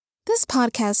This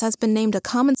podcast has been named a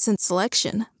Common Sense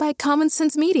selection by Common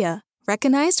Sense Media,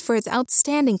 recognized for its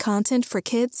outstanding content for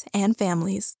kids and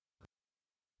families.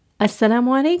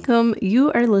 Assalamu alaikum.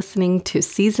 You are listening to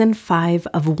Season 5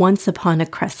 of Once Upon a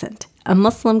Crescent, a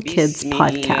Muslim kids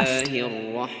podcast.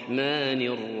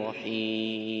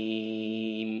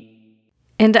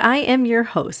 And I am your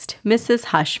host, Mrs.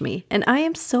 Hashmi, and I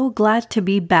am so glad to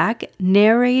be back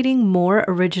narrating more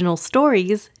original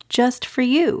stories just for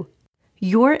you.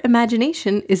 Your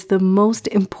imagination is the most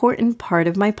important part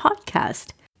of my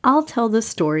podcast. I'll tell the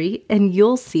story and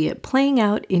you'll see it playing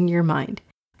out in your mind.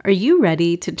 Are you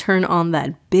ready to turn on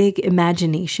that big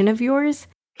imagination of yours?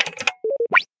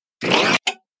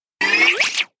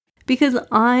 Because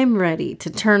I'm ready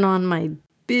to turn on my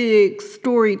big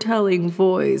storytelling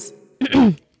voice.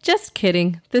 Just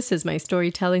kidding. This is my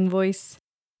storytelling voice.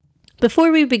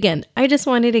 Before we begin, I just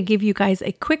wanted to give you guys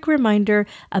a quick reminder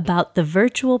about the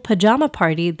virtual pajama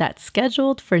party that's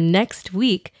scheduled for next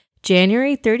week,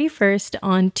 January 31st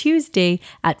on Tuesday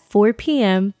at 4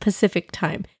 p.m. Pacific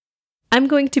time. I'm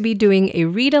going to be doing a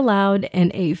read aloud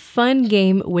and a fun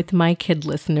game with my kid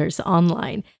listeners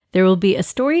online. There will be a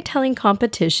storytelling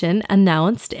competition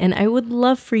announced, and I would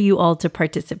love for you all to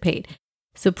participate.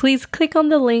 So please click on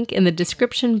the link in the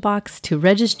description box to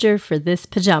register for this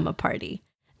pajama party.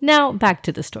 Now, back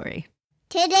to the story.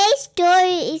 Today's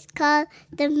story is called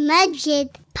The Masjid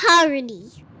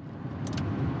Party.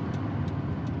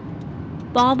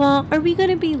 Baba, are we going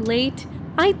to be late?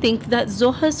 I think that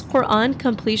Zoha's Quran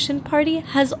completion party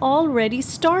has already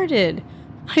started.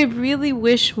 I really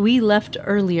wish we left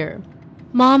earlier.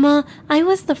 Mama, I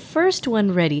was the first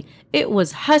one ready. It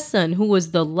was Hassan who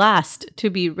was the last to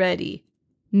be ready.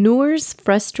 Noor's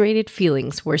frustrated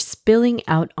feelings were spilling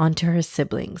out onto her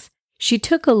siblings. She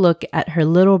took a look at her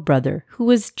little brother, who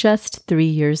was just 3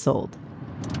 years old.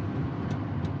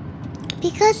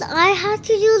 Because I had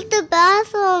to use the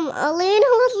bathroom. Alina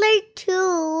was late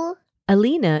too.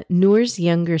 Alina, Noor's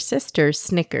younger sister,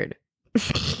 snickered.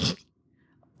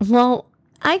 Well,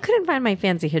 I couldn't find my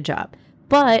fancy hijab,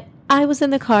 but I was in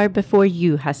the car before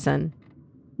you, Hassan.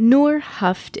 Noor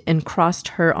huffed and crossed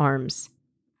her arms.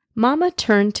 Mama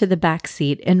turned to the back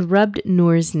seat and rubbed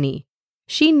Noor's knee.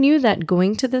 She knew that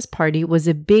going to this party was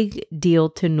a big deal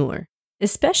to Noor,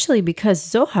 especially because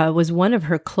Zoha was one of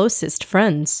her closest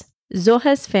friends.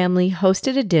 Zoha's family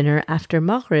hosted a dinner after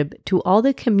Maghrib to all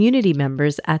the community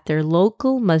members at their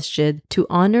local masjid to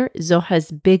honor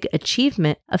Zoha's big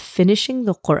achievement of finishing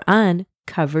the Quran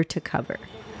cover to cover.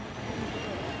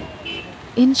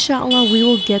 Inshallah, we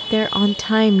will get there on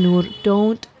time, Noor.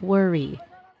 Don't worry.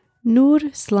 Noor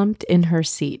slumped in her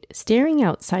seat, staring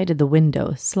outside of the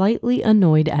window, slightly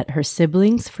annoyed at her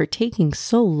siblings for taking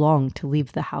so long to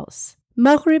leave the house.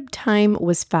 Maghrib time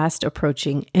was fast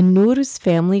approaching, and Noor's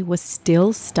family was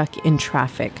still stuck in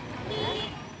traffic.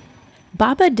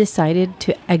 Baba decided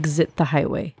to exit the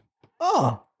highway.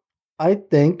 I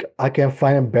think I can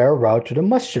find a better route to the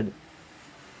masjid.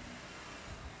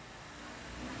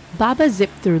 Baba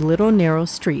zipped through little narrow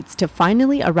streets to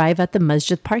finally arrive at the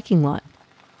masjid parking lot.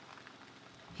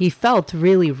 He felt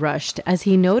really rushed as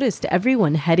he noticed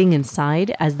everyone heading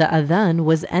inside as the adhan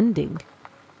was ending.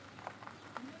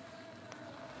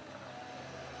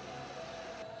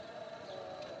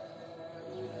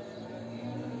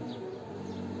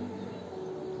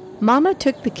 Mama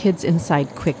took the kids inside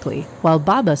quickly while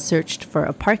Baba searched for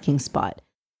a parking spot.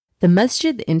 The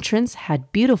masjid entrance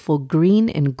had beautiful green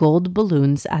and gold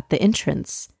balloons at the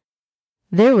entrance.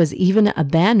 There was even a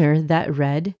banner that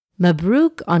read,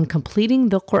 Mabruk on completing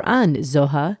the Quran,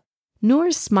 Zoha.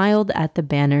 Noor smiled at the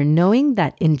banner, knowing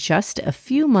that in just a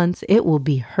few months it will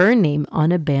be her name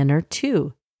on a banner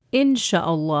too.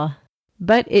 Insha'Allah.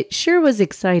 But it sure was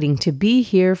exciting to be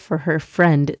here for her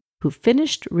friend who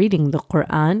finished reading the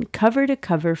Quran cover to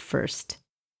cover first.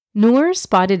 Noor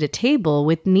spotted a table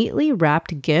with neatly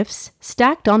wrapped gifts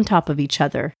stacked on top of each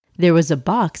other. There was a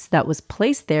box that was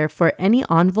placed there for any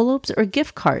envelopes or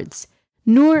gift cards.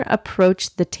 Noor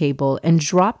approached the table and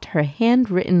dropped her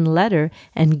handwritten letter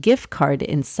and gift card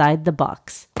inside the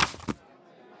box.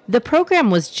 The program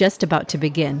was just about to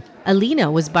begin. Alina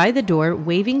was by the door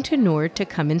waving to Noor to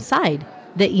come inside.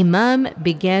 The Imam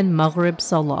began Maghrib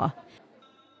Salah.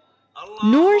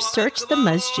 Noor searched the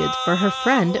masjid for her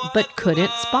friend but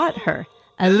couldn't spot her.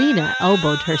 Alina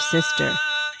elbowed her sister.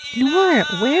 Noor,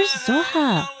 where's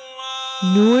Zoha?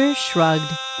 Noor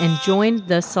shrugged and joined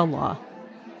the Salah.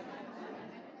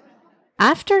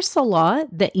 After Salah,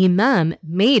 the Imam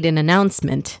made an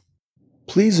announcement.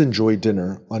 Please enjoy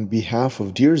dinner on behalf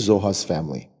of dear Zoha's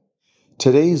family.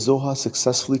 Today, Zoha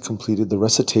successfully completed the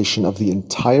recitation of the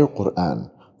entire Quran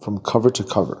from cover to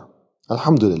cover.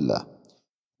 Alhamdulillah.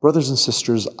 Brothers and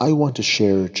sisters, I want to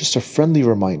share just a friendly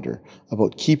reminder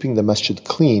about keeping the masjid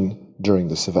clean during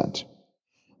this event.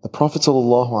 The Prophet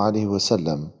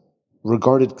ﷺ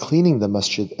regarded cleaning the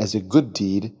masjid as a good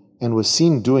deed and was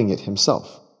seen doing it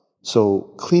himself.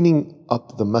 So cleaning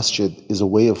up the masjid is a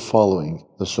way of following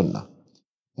the sunnah.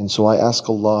 And so I ask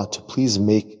Allah to please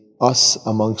make us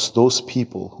amongst those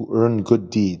people who earn good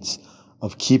deeds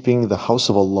of keeping the house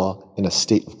of Allah in a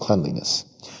state of cleanliness.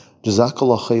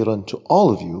 Jazakallah khairan to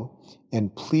all of you,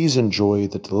 and please enjoy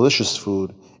the delicious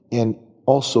food, and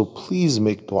also please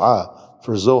make dua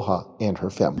for Zoha and her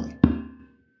family.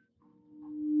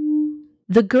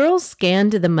 The girls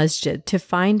scanned the masjid to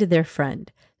find their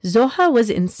friend. Zoha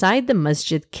was inside the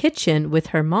masjid kitchen with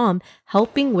her mom,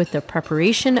 helping with the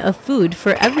preparation of food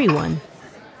for everyone.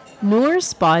 Noor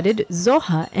spotted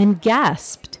Zoha and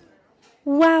gasped,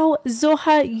 "Wow,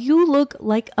 Zoha, you look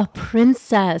like a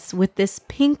princess with this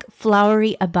pink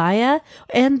flowery abaya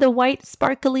and the white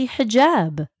sparkly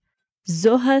hijab."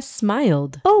 Zoha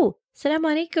smiled. "Oh, Assalamu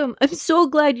alaikum. I'm so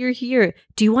glad you're here.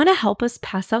 Do you want to help us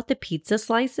pass out the pizza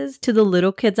slices to the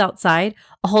little kids outside?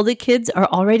 All the kids are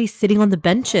already sitting on the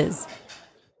benches."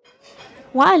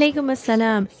 "Wa alaikum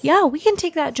assalam. Yeah, we can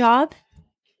take that job."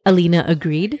 Alina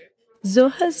agreed.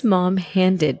 Zoha's mom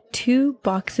handed 2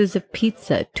 boxes of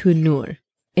pizza to Noor.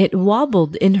 It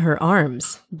wobbled in her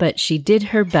arms, but she did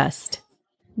her best.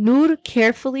 Noor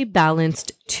carefully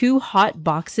balanced 2 hot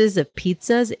boxes of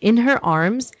pizzas in her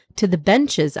arms to the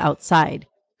benches outside.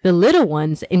 The little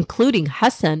ones, including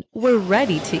Hassan, were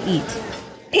ready to eat.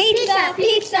 Pizza,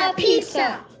 pizza,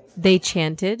 pizza. They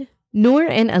chanted. Noor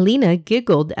and Alina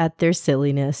giggled at their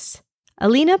silliness.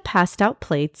 Alina passed out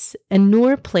plates, and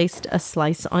Noor placed a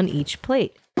slice on each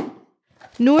plate.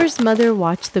 Noor's mother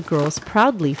watched the girls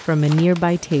proudly from a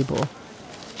nearby table.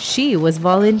 She was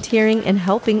volunteering and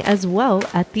helping as well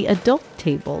at the adult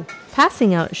table,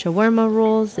 passing out shawarma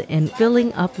rolls and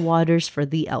filling up waters for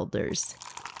the elders.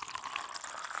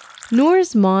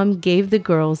 Noor's mom gave the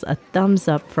girls a thumbs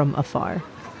up from afar.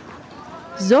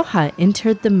 Zoha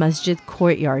entered the masjid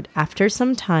courtyard after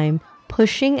some time,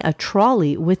 pushing a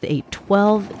trolley with a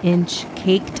 12-inch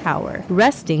cake tower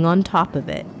resting on top of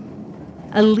it.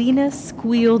 Alina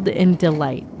squealed in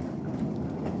delight.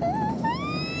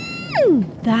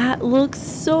 "That looks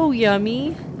so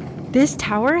yummy." "This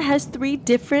tower has 3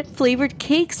 different flavored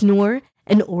cakes, Noor.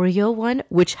 An Oreo one,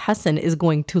 which Hassan is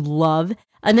going to love,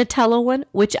 a Nutella one,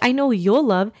 which I know you'll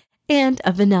love, and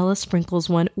a vanilla sprinkles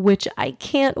one, which I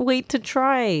can't wait to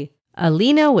try."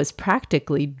 Alina was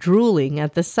practically drooling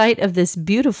at the sight of this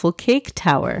beautiful cake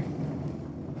tower.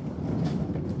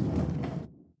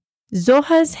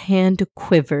 Zoha's hand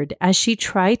quivered as she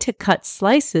tried to cut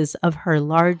slices of her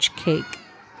large cake.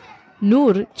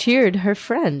 Noor cheered her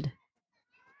friend.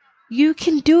 "You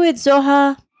can do it,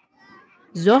 Zoha."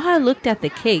 Zoha looked at the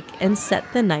cake and set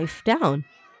the knife down.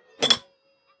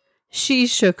 She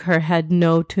shook her head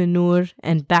no to Noor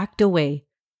and backed away.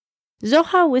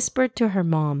 Zoha whispered to her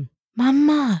mom,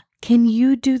 "Mama, can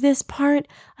you do this part?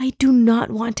 I do not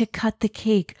want to cut the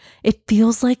cake. It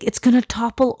feels like it's going to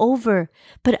topple over,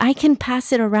 but I can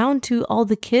pass it around to all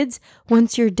the kids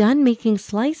once you're done making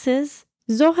slices."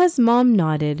 Zoha's mom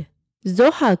nodded.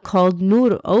 Zoha called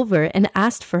Noor over and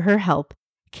asked for her help.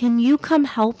 "Can you come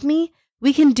help me?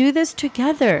 We can do this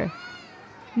together."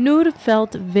 Noor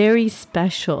felt very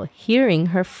special hearing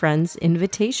her friend's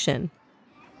invitation.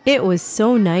 It was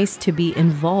so nice to be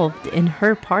involved in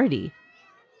her party.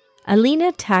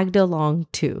 Alina tagged along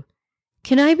too.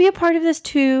 "Can I be a part of this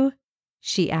too?"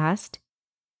 she asked.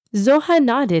 Zoha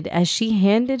nodded as she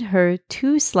handed her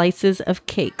 2 slices of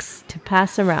cakes to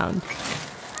pass around.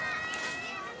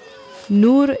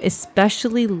 Noor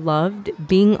especially loved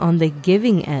being on the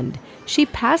giving end. She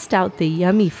passed out the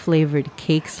yummy flavored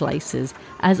cake slices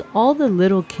as all the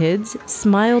little kids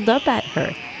smiled up at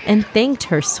her and thanked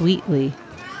her sweetly.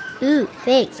 "Ooh,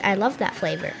 thanks. I love that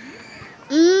flavor."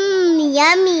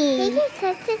 Yummy. This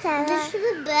is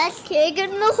the best cake in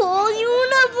the whole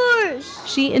universe.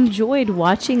 She enjoyed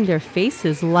watching their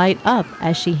faces light up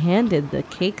as she handed the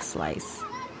cake slice.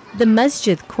 The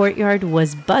masjid courtyard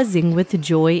was buzzing with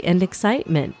joy and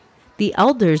excitement. The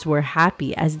elders were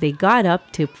happy as they got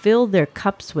up to fill their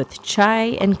cups with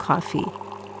chai and coffee.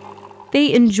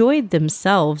 They enjoyed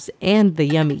themselves and the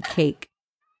yummy cake.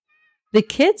 The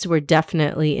kids were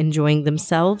definitely enjoying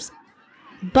themselves.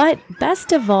 But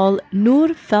best of all,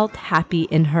 Noor felt happy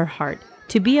in her heart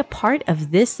to be a part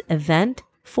of this event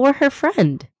for her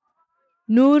friend.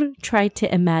 Noor tried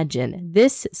to imagine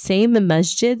this same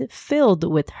masjid filled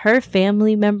with her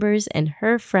family members and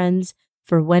her friends,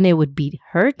 for when it would be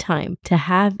her time to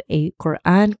have a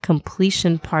Quran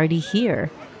completion party here.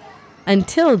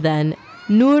 Until then,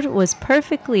 Noor was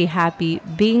perfectly happy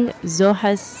being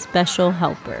Zoha's special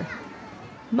helper.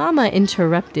 Mama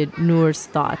interrupted Noor's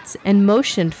thoughts and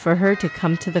motioned for her to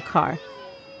come to the car.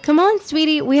 Come on,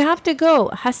 sweetie, we have to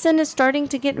go. Hassan is starting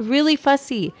to get really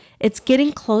fussy. It's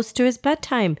getting close to his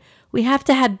bedtime. We have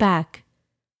to head back.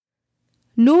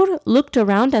 Noor looked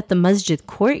around at the masjid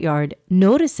courtyard,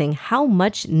 noticing how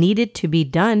much needed to be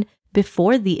done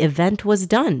before the event was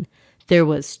done. There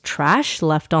was trash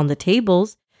left on the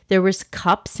tables. There was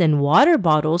cups and water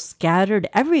bottles scattered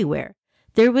everywhere.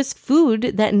 There was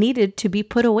food that needed to be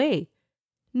put away.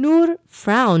 Noor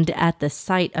frowned at the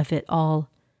sight of it all.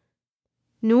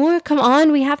 Noor, come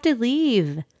on, we have to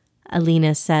leave,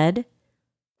 Alina said.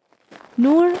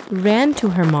 Noor ran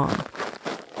to her mom.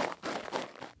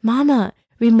 Mama,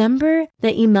 remember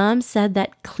the Imam said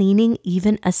that cleaning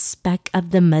even a speck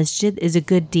of the masjid is a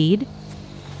good deed?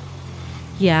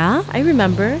 Yeah, I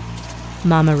remember,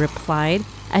 Mama replied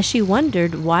as she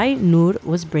wondered why Noor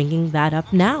was bringing that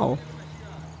up now.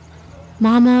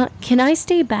 Mama, can I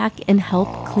stay back and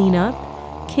help clean up?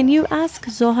 Can you ask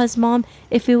Zoha's mom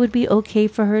if it would be okay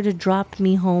for her to drop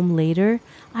me home later?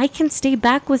 I can stay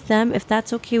back with them if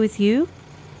that's okay with you.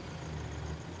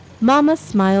 Mama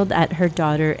smiled at her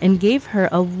daughter and gave her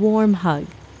a warm hug.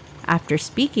 After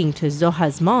speaking to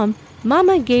Zoha's mom,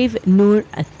 Mama gave Noor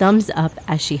a thumbs up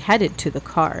as she headed to the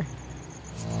car.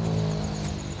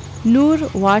 Noor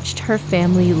watched her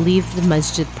family leave the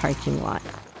masjid parking lot.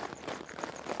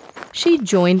 She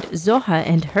joined Zoha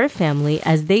and her family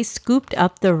as they scooped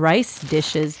up the rice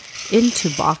dishes into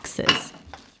boxes.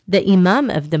 The Imam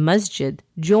of the masjid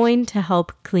joined to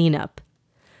help clean up.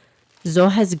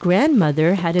 Zoha's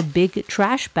grandmother had a big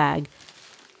trash bag.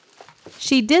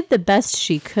 She did the best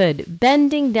she could,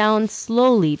 bending down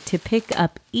slowly to pick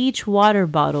up each water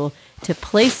bottle to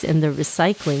place in the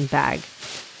recycling bag.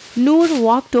 Noor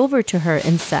walked over to her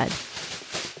and said,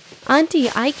 Auntie,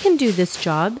 I can do this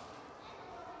job.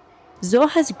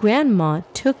 Zoha's grandma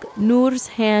took Noor's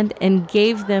hand and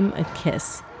gave them a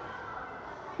kiss.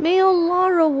 May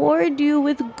Allah reward you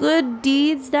with good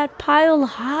deeds that pile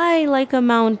high like a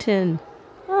mountain.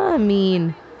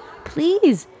 Ameen.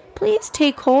 Please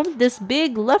take home this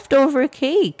big leftover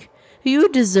cake. You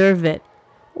deserve it.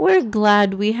 We're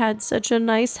glad we had such a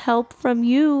nice help from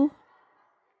you.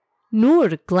 Noor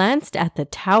glanced at the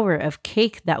tower of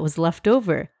cake that was left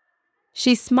over.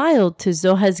 She smiled to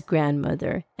Zoha's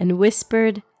grandmother and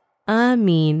whispered,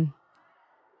 Ameen.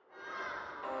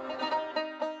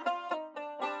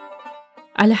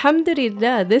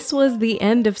 Alhamdulillah, this was the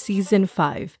end of season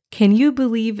 5. Can you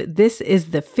believe this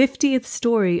is the 50th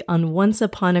story on Once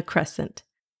Upon a Crescent?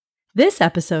 This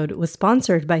episode was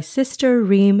sponsored by Sister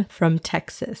Reem from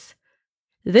Texas.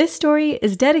 This story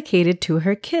is dedicated to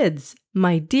her kids,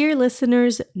 my dear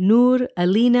listeners Noor,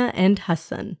 Alina, and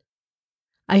Hassan.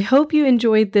 I hope you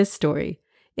enjoyed this story.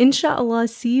 Inshallah,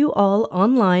 see you all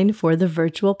online for the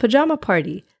virtual pajama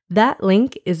party. That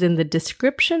link is in the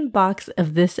description box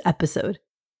of this episode.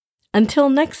 Until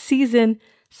next season,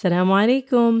 Assalamu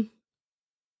alaikum.